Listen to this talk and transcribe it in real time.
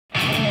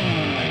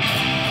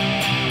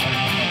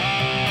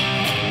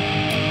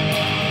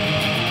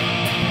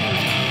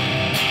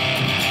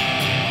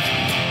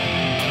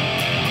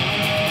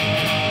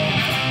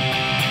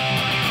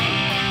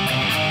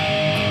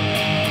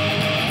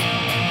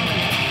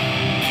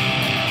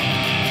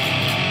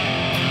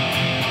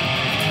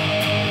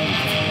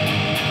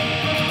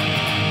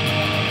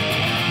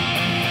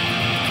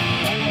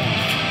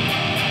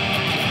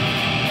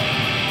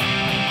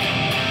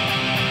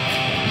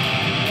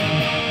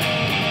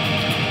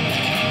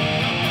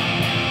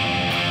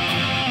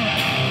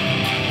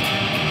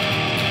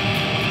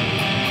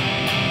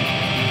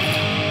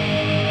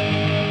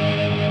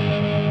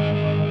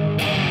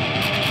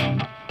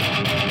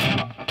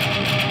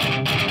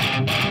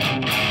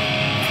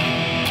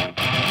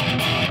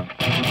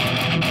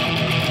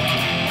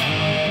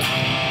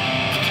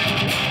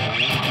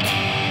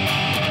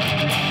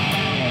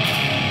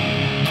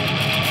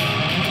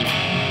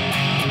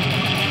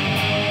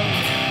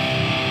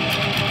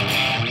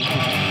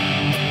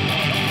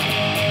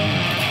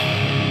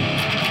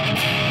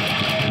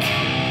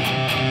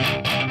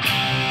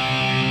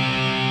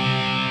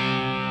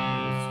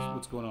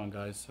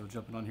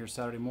jumping on here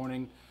Saturday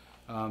morning.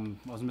 I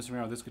was messing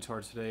around with this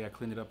guitar today. I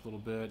cleaned it up a little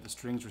bit. The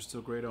strings are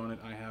still great on it.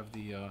 I have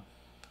the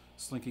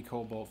Slinky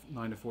Cobalt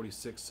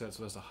 9-46 set,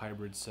 so that's a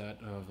hybrid set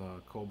of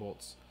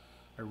Cobalts.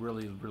 I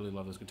really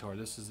love this guitar.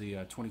 This is the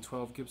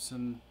 2012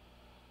 Gibson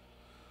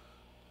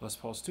Les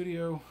Paul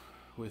Studio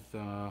with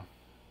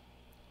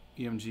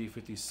EMG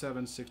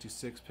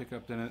 5766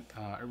 pickup in it.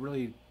 I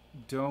really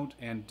don't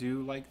and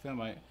do like them.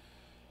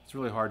 It's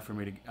really hard for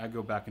me to. I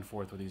go back and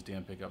forth with these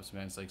damn pickups,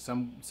 man. It's like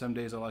some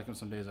days I like them,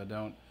 some days I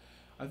don't.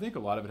 I think a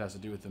lot of it has to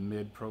do with the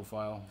mid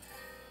profile.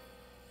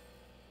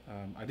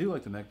 I do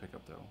like the neck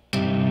pickup though.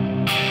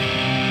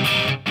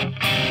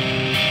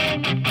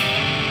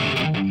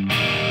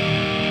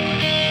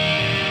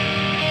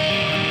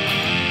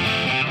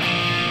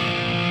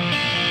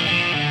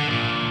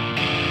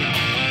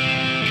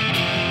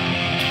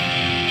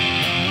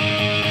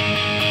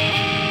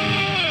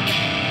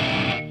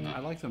 I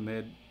like the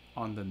mid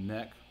on the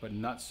neck, but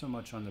not so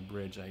much on the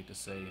bridge, I hate to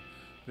say.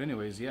 But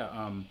anyways,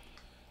 yeah,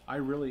 I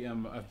really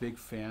am a big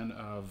fan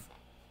of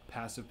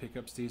passive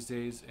pickups these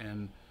days,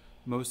 and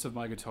most of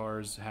my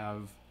guitars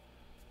have,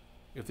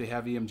 if they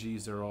have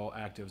EMGs, they're all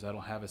actives. I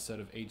don't have a set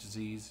of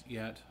HZs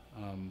yet.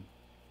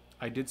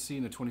 I did see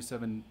in the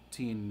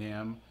 2017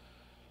 NAMM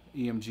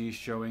EMG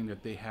showing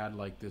that they had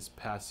like this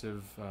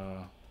passive,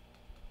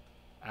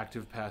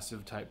 active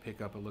passive type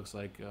pickup. It looks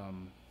like,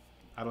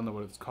 I don't know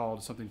what it's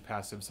called, something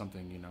passive,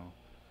 something, you know.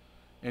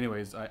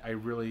 Anyways, I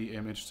really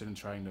am interested in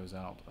trying those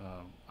out.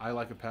 I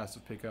like a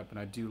passive pickup, and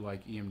I do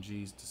like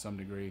EMGs to some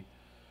degree.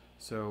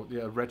 So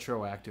yeah,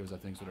 retroactives, I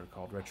think is what they're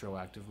called,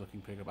 retroactive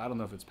looking pickup. I don't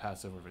know if it's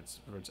passive or if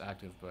it's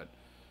active, but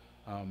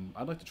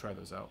I'd like to try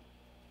those out.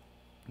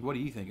 What do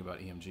you think about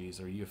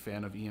EMGs? Are you a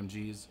fan of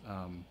EMGs?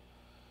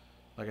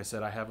 Like I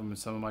said, I have them in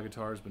some of my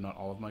guitars, but not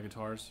all of my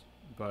guitars.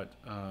 But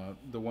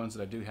the ones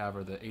that I do have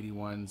are the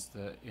 81s,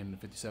 in the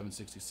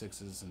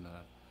 5766s, and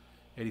the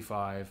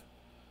 85.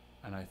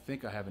 And I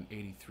think I have an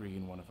 83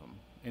 in one of them.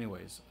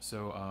 Anyways,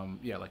 so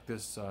yeah, like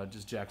this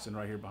just Jackson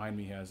right here behind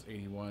me has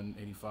 81,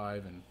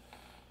 85, and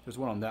there's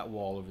one on that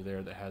wall over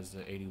there that has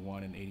the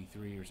 81 and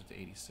 83, or is it the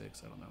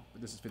 86? I don't know.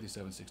 But this is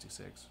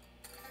 5766.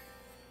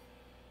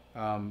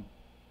 On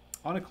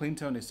a clean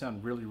tone, they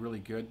sound really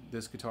good.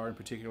 This guitar in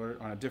particular,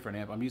 on a different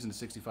amp. I'm using the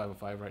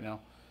 6505 right now,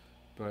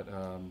 but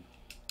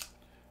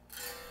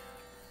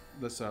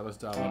let's dial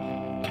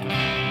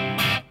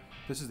up.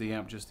 This is the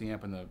amp, just the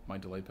amp and my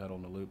delay pedal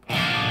and the loop.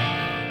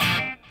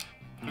 I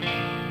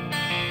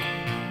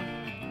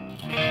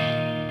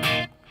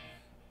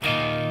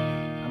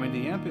mean,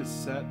 the amp is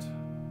set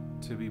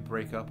to be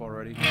break up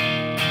already.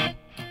 I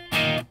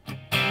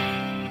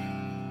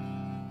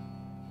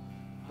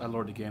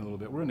lowered the gain a little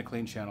bit. We're in the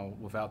clean channel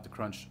without the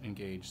crunch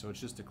engaged, so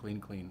it's just a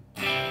clean.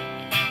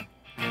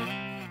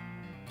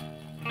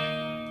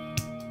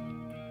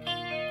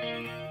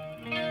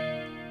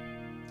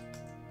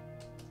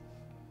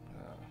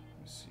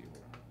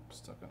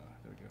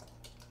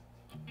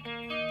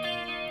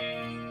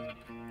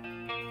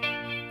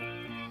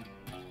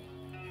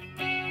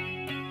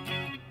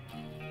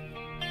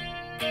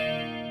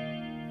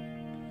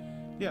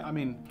 Yeah, I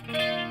mean,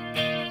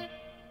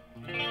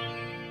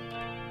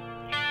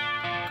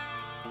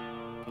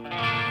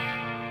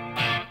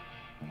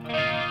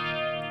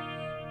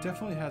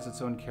 definitely has its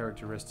own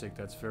characteristic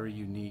that's very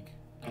unique.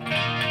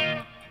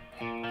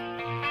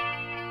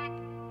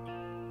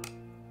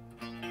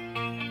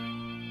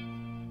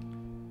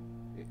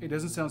 It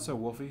doesn't sound so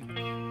woofy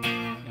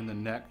in the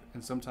neck,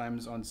 and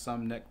sometimes on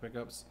some neck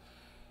pickups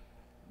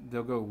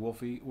they'll go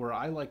woofy, where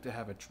I like to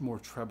have a more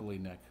trebly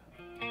neck.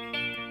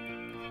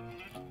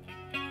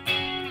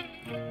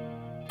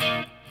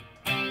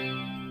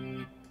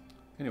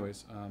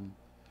 Anyways,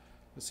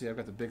 let's see, I've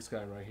got the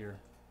BigSky right here.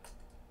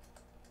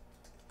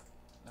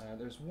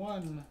 There's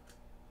one,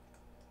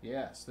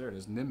 yes, there it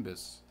is,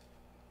 Nimbus.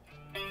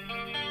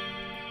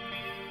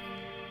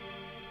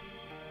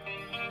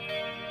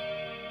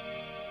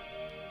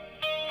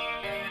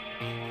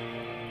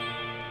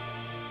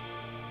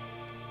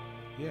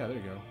 Yeah, there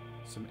you go.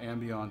 Some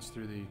ambience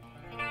through the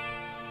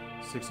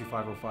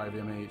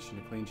 6505MH in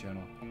the clean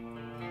channel.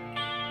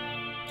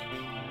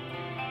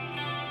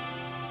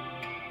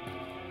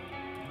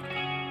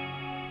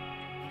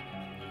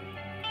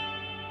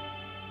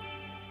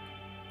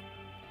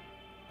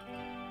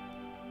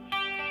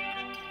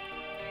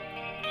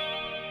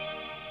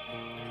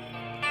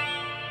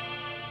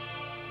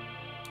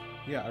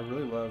 Yeah, I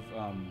really love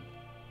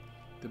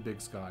the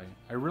BigSky.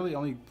 I really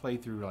only play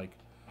through like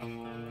 1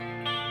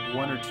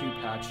 or 2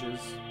 patches,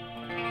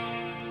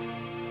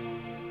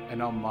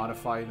 and I'll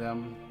modify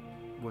them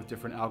with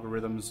different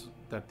algorithms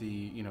that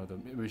the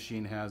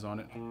machine has on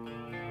it.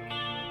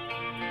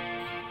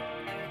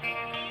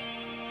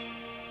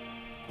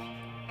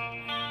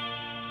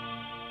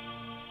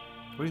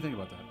 What do you think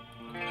about that?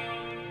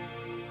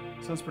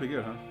 Sounds pretty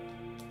good, huh?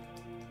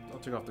 I'll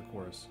take off the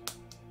chorus.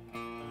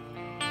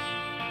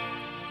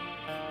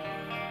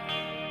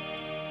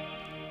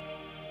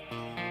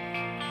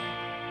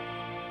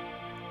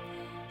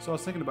 So I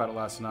was thinking about it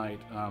last night.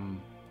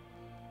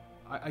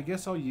 I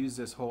guess I'll use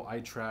this whole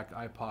iTrack,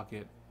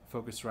 iPocket,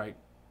 Focusrite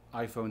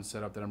iPhone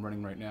setup that I'm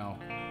running right now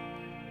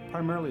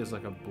primarily as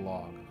like a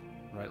blog,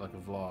 right? Like a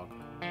vlog.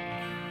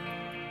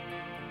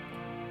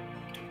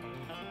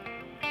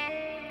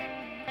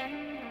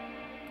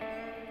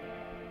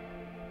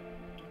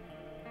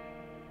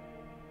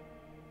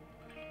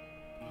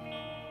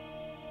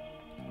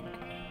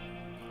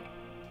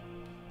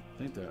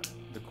 I think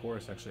the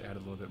chorus actually added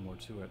a little bit more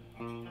to it.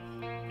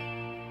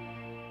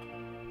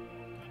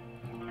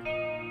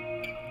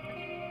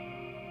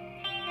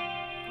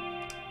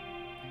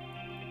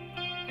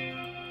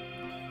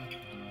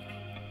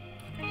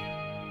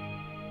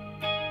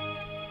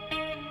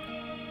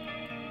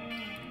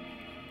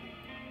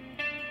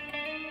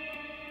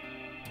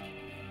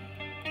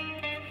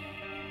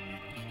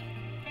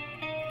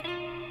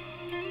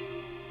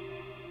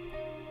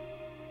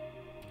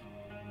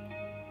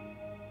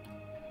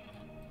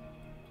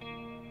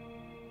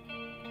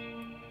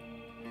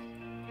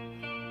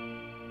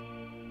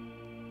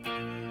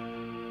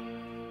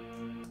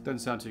 Doesn't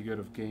sound too good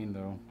of gain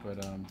though,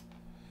 but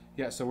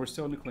yeah, so we're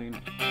still in the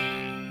clean.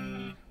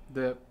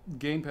 The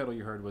gain pedal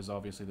you heard was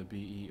obviously the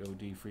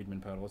BE-OD Friedman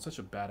pedal. It's such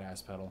a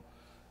badass pedal.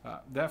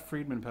 That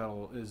Friedman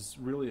pedal is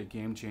really a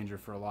game changer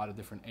for a lot of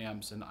different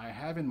amps, and I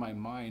have in my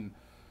mind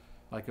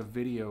like a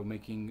video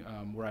making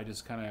where I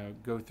just kind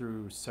of go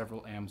through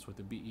several amps with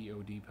the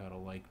BE-OD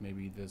pedal, like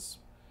maybe this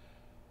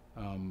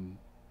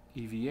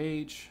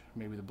EVH,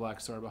 maybe the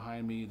Black Star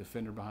behind me, the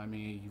Fender behind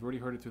me. You've already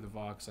heard it through the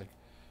Vox. Like,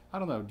 I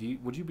don't know,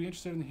 would you be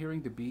interested in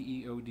hearing the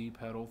BE-OD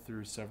pedal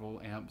through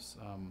several amps,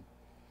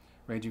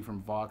 ranging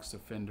from Vox to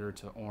Fender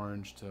to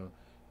Orange to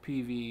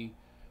Peavey,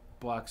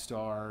 Black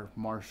Star,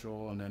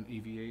 Marshall, and then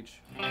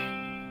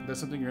EVH? That's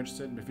something you're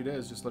interested in? If it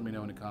is, just let me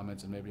know in the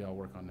comments and maybe I'll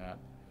work on that.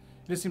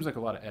 It just seems like a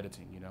lot of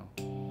editing, you know?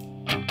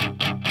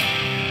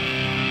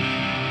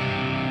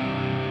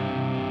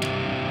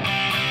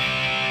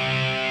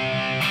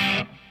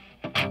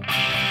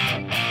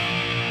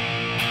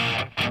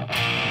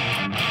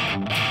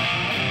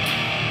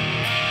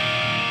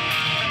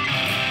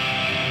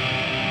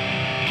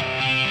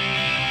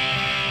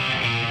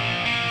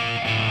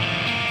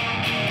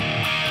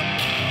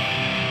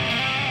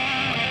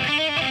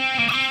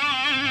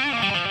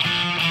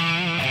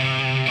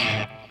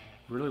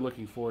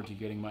 Looking forward to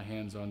getting my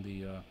hands on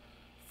the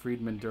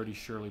Friedman Dirty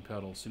Shirley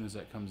pedal as soon as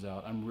that comes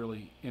out. I'm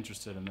really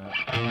interested in that.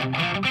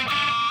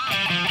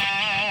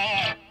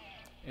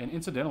 And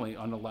incidentally,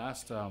 on the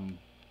last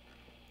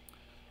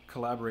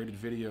collaborated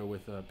video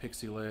with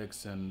Pixie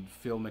Licks and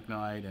Phil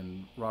Mcknight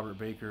and Robert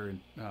Baker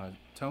and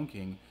Tone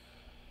King,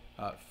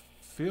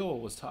 Phil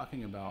was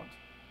talking about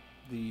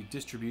the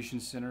distribution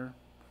center,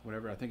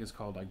 whatever I think it's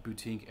called, like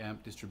boutique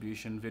amp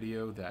distribution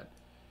video that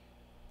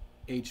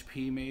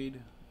HP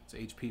made.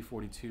 It's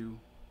HP42.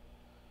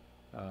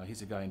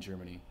 He's a guy in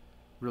Germany.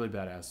 Really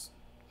badass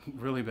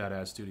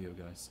studio,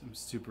 guys.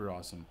 Super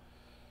awesome.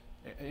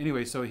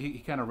 Anyway, so he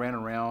kind of ran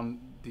around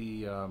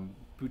the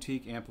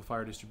boutique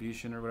amplifier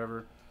distribution or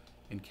whatever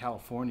in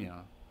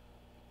California,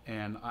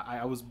 and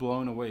I was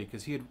blown away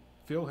because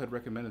Phil had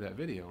recommended that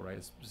video, right?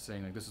 It's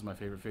saying like, this is my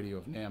favorite video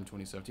of NAMM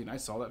 2017. I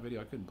saw that video.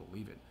 I couldn't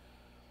believe it.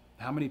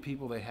 How many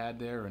people they had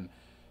there and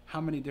how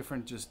many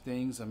different just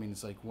things. I mean,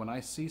 it's like when I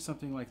see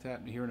something like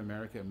that here in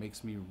America, it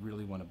makes me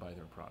really want to buy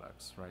their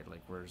products, right? Like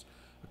where's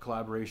a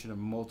collaboration of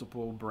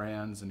multiple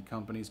brands and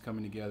companies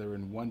coming together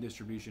in one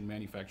distribution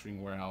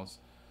manufacturing warehouse.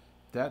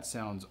 That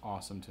sounds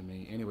awesome to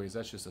me. Anyways,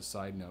 that's just a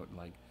side note.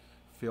 Like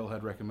Phil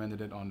had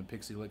recommended it on the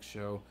Pixie Lick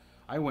show.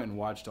 I went and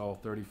watched all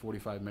 30,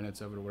 45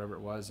 minutes of it or whatever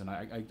it was, and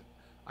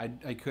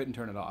I couldn't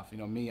turn it off. You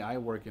know, me, I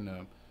work in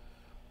a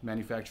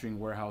manufacturing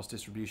warehouse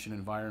distribution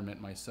environment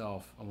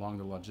myself along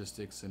the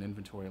logistics and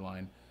inventory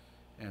line,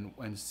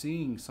 and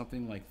seeing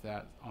something like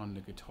that on the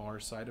guitar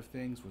side of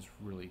things was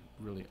really,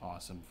 really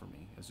awesome for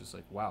me. It's just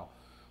like, wow,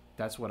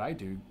 that's what I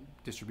do: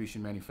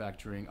 distribution,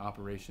 manufacturing,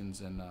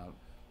 operations, and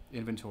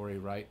inventory,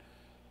 right,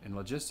 and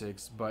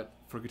logistics, but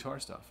for guitar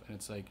stuff. And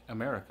it's like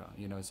America,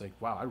 you know, it's like,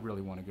 wow, I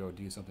really want to go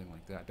do something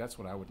like that. That's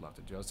what I would love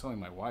to do. I was telling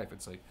my wife,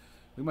 it's like,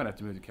 we might have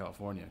to move to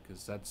California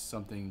because that's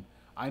something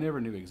I never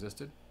knew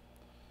existed.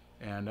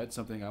 And that's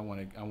something I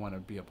want to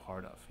be a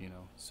part of, you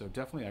know. So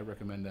definitely I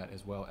recommend that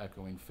as well,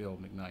 echoing Phil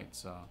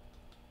Mcknight's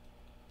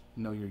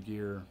Know Your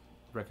Gear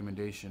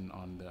recommendation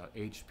on the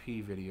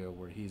HP video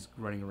where he's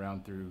running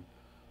around through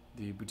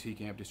the boutique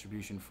amp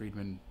distribution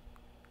Friedman,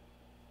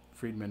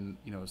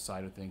 you know,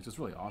 side of things. It's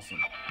really awesome.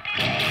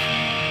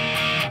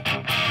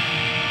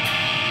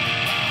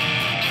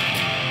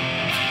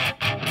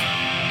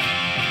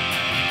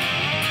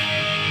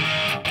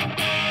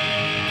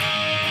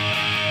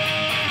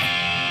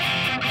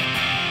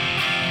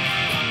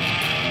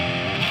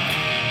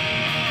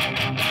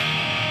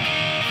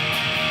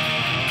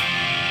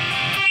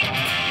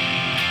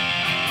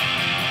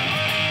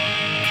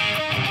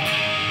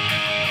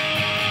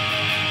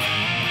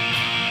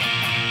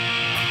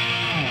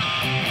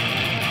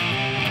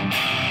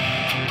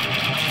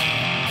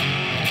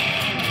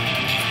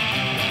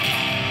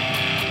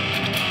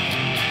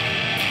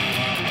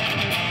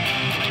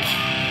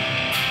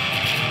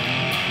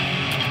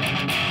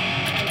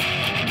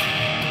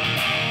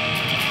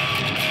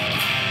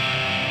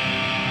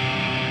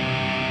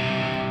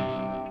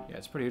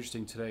 it's pretty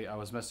interesting today. I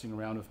was messing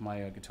around with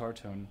my guitar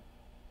tone.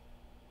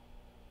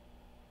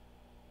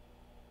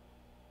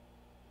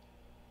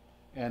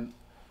 And,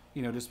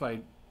 you know, just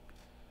by,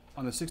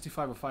 on the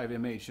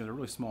 6505MH, you know, they're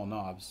really small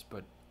knobs,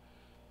 but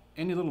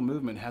any little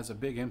movement has a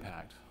big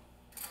impact.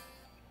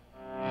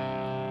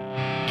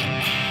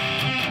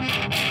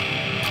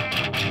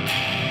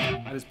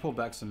 I just pulled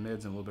back some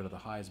mids and a little bit of the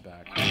highs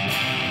back.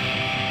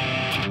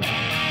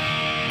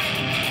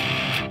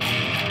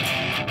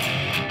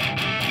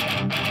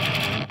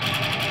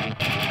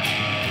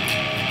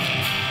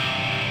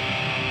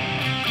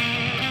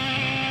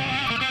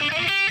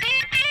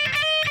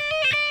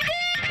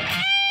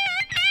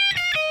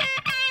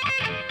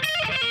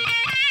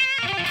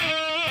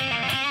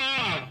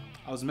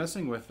 I was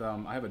messing with,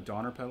 I have a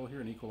Donner pedal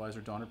here, an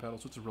equalizer Donner pedal,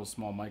 so it's a real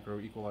small micro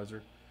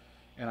equalizer.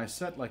 And I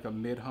set like a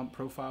mid-hump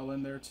profile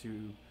in there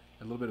to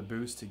a little bit of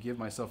boost to give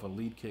myself a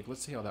lead kick.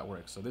 Let's see how that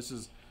works. So this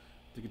is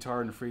the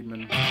guitar in the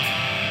Friedman. Here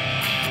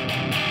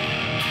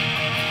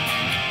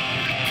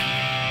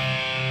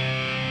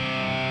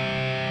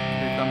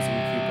comes the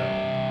EQ pedal.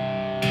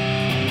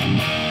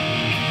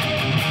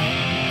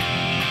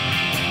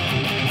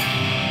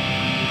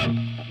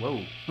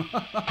 Whoa.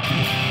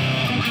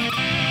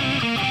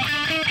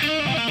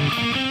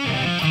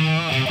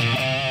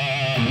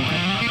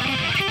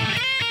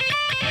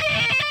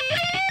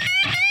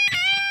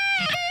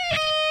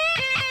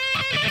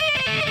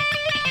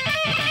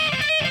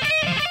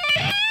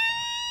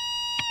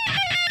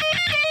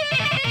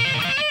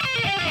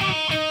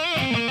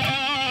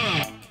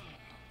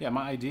 Yeah,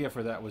 my idea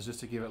for that was just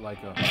to give it like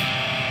a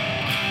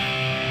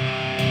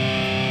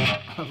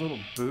little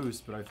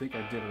boost, but I think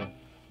I did it a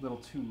little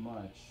too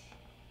much.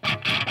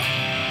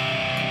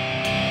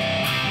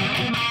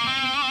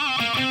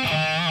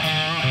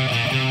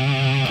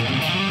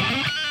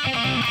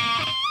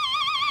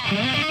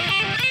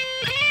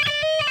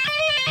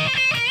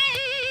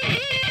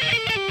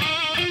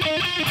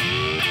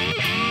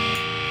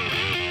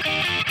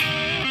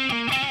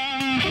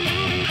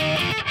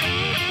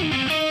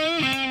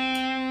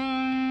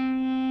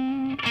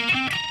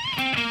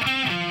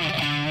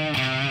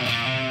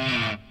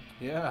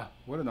 Yeah,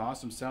 what an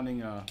awesome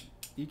sounding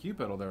EQ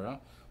pedal there, huh?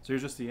 So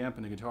here's just the amp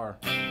and the guitar.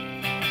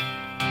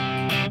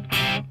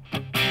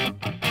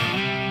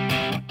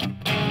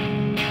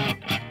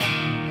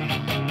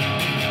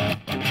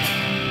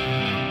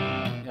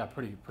 Yeah,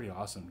 pretty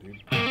awesome,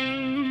 dude.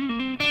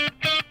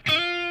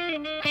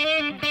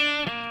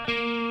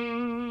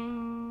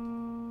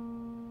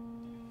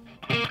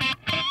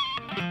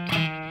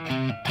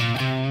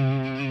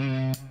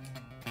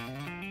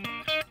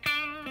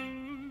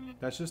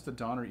 That's just the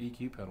Donner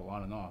EQ pedal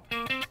on and off.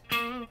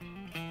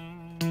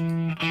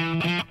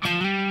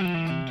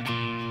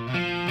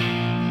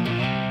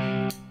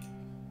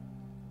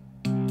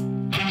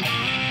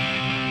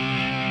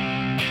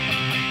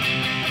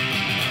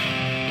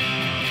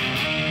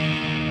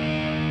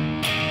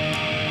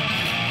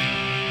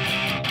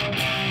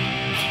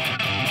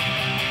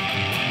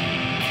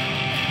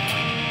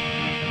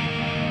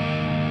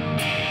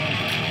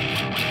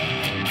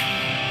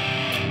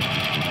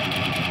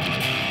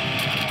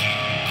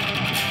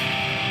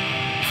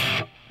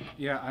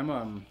 Yeah,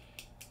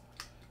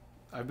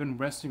 I've been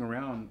messing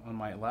around on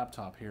my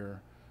laptop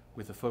here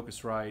with the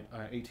Focusrite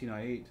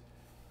 18i8,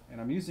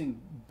 and I'm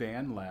using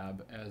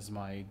BandLab as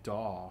my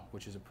DAW,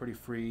 which is a pretty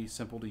free,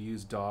 simple to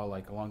use DAW,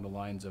 like along the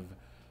lines of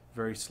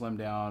very slimmed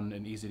down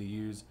and easy to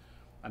use.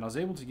 And I was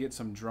able to get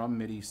some drum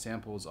MIDI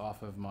samples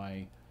off of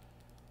my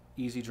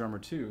Easy Drummer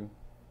 2.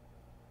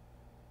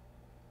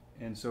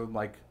 And so,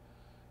 like,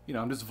 you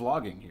know, I'm just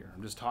vlogging here.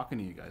 I'm just talking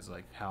to you guys,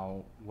 like,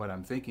 what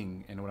I'm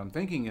thinking. And what I'm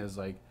thinking is,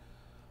 like,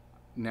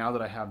 now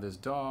that I have this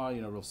DAW,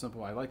 you know, real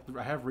simple. I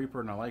have Reaper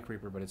and I like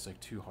Reaper, but it's like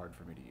too hard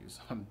for me to use.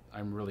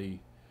 I'm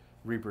really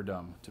Reaper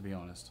dumb, to be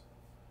honest.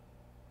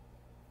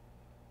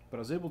 But I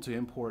was able to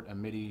import a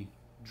MIDI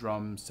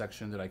drum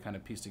section that I kind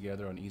of pieced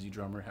together on Easy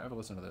Drummer. Have a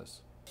listen to this.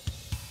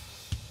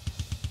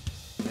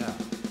 Yeah.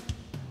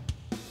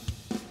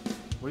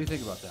 What do you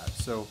think about that?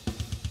 So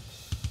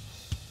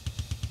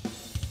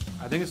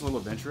I think it's a little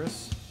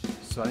adventurous.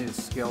 So I need to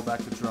scale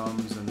back the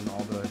drums and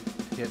all the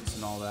hits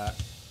and all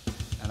that.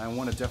 And I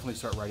want to definitely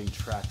start writing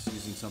tracks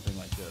using something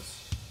like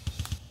this.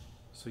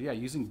 So yeah,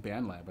 using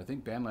BandLab. I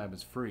think BandLab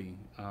is free.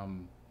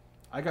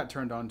 I got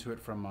turned on to it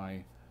from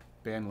my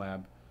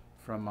BandLab,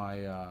 from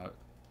my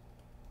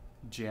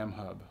Jam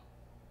Hub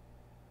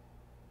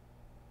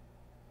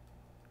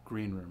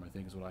Green Room, I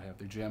think is what I have.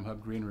 The Jam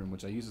Hub Green Room,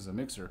 which I use as a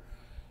mixer.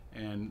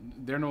 And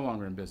they're no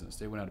longer in business.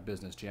 They went out of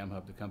business, Jam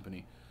Hub, the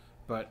company.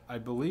 But I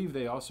believe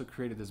they also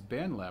created this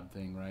BandLab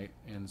thing, right?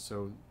 And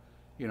so,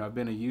 you know, I've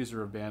been a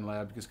user of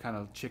BandLab, just kind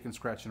of chicken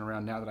scratching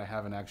around. Now that I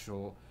have an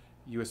actual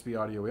USB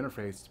audio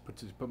interface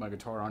to put my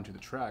guitar onto the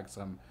tracks,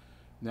 I'm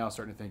now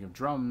starting to think of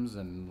drums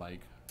and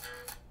like,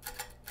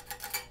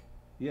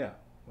 yeah,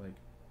 like.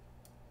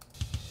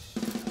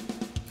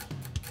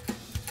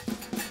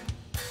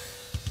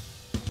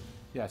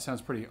 Yeah, it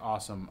sounds pretty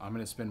awesome. I'm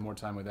going to spend more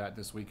time with that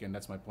this weekend.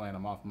 That's my plan.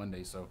 I'm off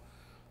Monday, so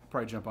I'll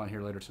probably jump on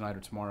here later tonight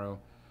or tomorrow.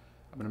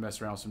 I'm going to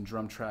mess around with some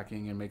drum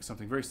tracking and make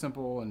something very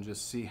simple and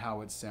just see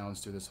how it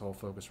sounds through this whole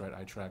Focusrite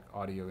iTrack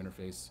audio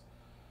interface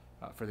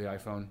for the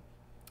iPhone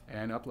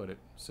and upload it.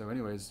 So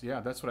anyways,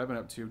 yeah, that's what I've been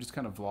up to. Just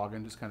kind of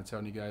vlogging, just kind of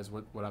telling you guys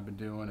what I've been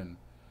doing and,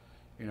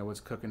 you know, what's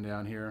cooking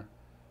down here.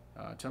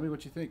 Tell me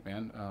what you think,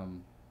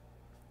 man.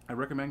 I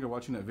recommend go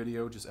watching that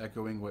video, just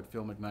echoing what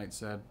Phil Mcknight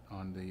said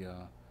on the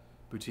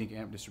boutique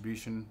amp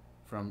distribution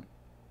from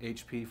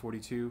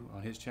HP42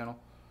 on his channel.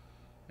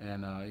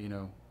 And, you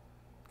know,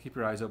 keep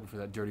your eyes open for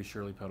that Dirty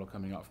Shirley pedal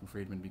coming out from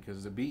Friedman,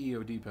 because the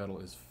BE-OD pedal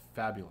is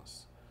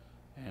fabulous.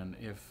 And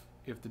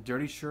if the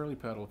Dirty Shirley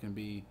pedal can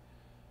be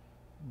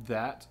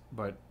that,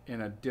 but in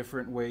a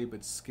different way,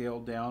 but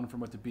scaled down from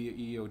what the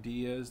BE-OD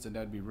is, then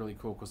that'd be really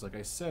cool. Because like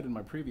I said in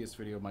my previous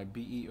video, my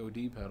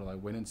BE-OD pedal, I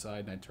went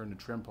inside and I turned the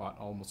trim pot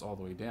almost all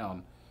the way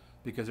down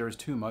because there was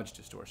too much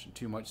distortion,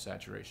 too much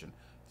saturation.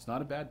 It's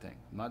not a bad thing.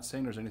 I'm not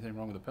saying there's anything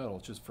wrong with the pedal.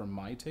 It's just for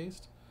my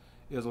taste,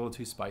 it was a little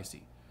too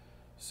spicy.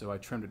 So I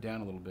trimmed it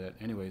down a little bit.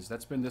 Anyways,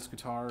 that's been this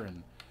guitar,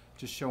 and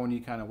just showing you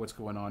kind of what's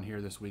going on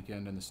here this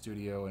weekend in the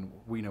studio, and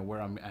we know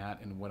where I'm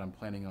at and what I'm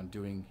planning on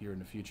doing here in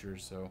the future.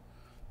 So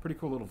pretty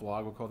cool little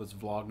vlog. We'll call this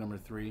vlog number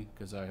 3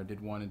 because I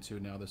did 1 and 2.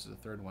 Now this is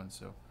the 3rd one.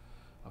 So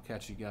I'll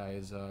catch you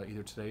guys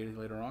either today,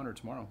 later on, or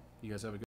tomorrow. You guys have a good